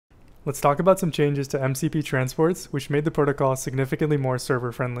Let's talk about some changes to MCP transports, which made the protocol significantly more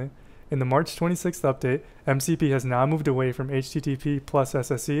server-friendly. In the March 26th update, MCP has now moved away from HTTP plus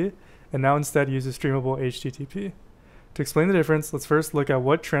SSE and now instead uses streamable HTTP. To explain the difference, let's first look at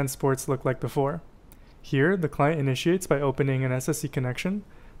what transports looked like before. Here, the client initiates by opening an SSE connection,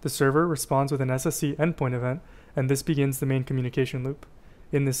 the server responds with an SSE endpoint event, and this begins the main communication loop.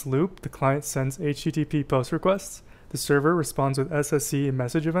 In this loop, the client sends HTTP post requests, the server responds with SSE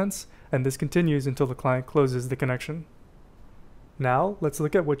message events, and this continues until the client closes the connection. Now, let's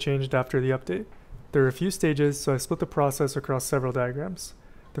look at what changed after the update. There are a few stages, so I split the process across several diagrams.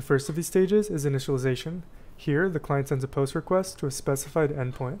 The first of these stages is initialization. Here, the client sends a post request to a specified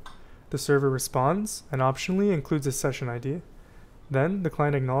endpoint. The server responds, and optionally includes a session ID. Then, the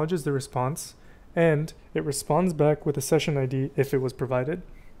client acknowledges the response, and it responds back with a session ID if it was provided.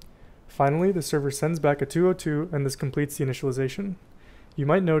 Finally, the server sends back a 202 and this completes the initialization. You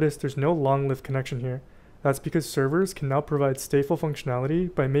might notice there's no long-lived connection here. That's because servers can now provide stateful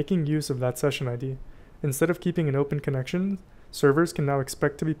functionality by making use of that session ID. Instead of keeping an open connection, servers can now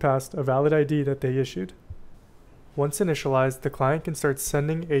expect to be passed a valid ID that they issued. Once initialized, the client can start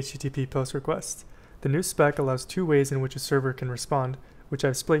sending HTTP post requests. The new spec allows two ways in which a server can respond, which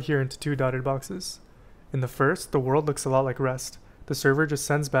I've split here into two dotted boxes. In the first, the world looks a lot like REST. The server just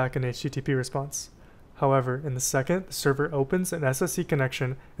sends back an HTTP response. However, in the second, the server opens an SSE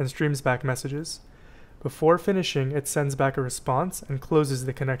connection and streams back messages. Before finishing, it sends back a response and closes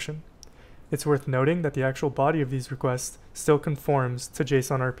the connection. It's worth noting that the actual body of these requests still conforms to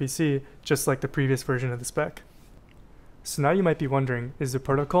JSON RPC, just like the previous version of the spec. So now you might be wondering, is the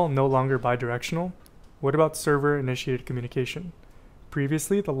protocol no longer bidirectional? What about server-initiated communication?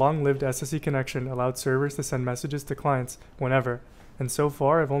 Previously, the long-lived SSE connection allowed servers to send messages to clients whenever, and so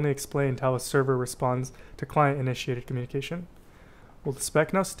far I've only explained how a server responds to client-initiated communication. Well, the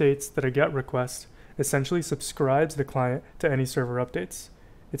spec now states that a GET request essentially subscribes the client to any server updates.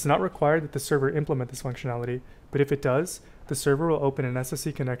 It's not required that the server implement this functionality, but if it does, the server will open an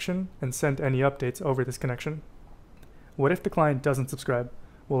SSE connection and send any updates over this connection. What if the client doesn't subscribe?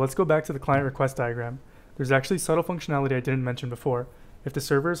 Well, let's go back to the client request diagram. There's actually subtle functionality I didn't mention before. If the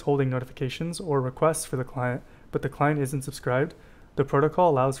server is holding notifications or requests for the client, but the client isn't subscribed, the protocol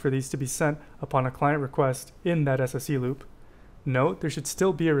allows for these to be sent upon a client request in that SSE loop. Note, there should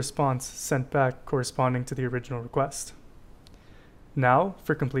still be a response sent back corresponding to the original request. Now,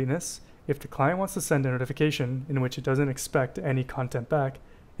 for completeness, if the client wants to send a notification in which it doesn't expect any content back,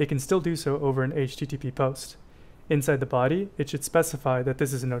 it can still do so over an HTTP post. Inside the body, it should specify that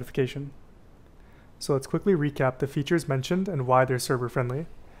this is a notification. So let's quickly recap the features mentioned and why they're server-friendly.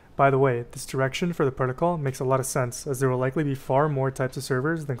 By the way, this direction for the protocol makes a lot of sense, as there will likely be far more types of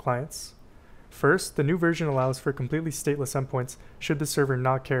servers than clients. First, the new version allows for completely stateless endpoints should the server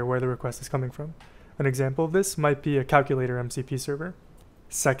not care where the request is coming from. An example of this might be a calculator MCP server.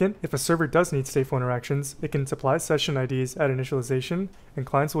 Second, if a server does need stateful interactions, it can supply session IDs at initialization, and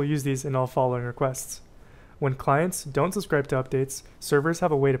clients will use these in all following requests. When clients don't subscribe to updates, servers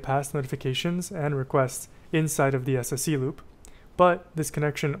have a way to pass notifications and requests inside of the SSE loop, but this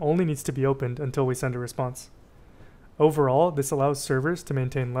connection only needs to be opened until we send a response. Overall, this allows servers to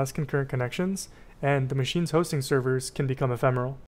maintain less concurrent connections, and the machines hosting servers can become ephemeral.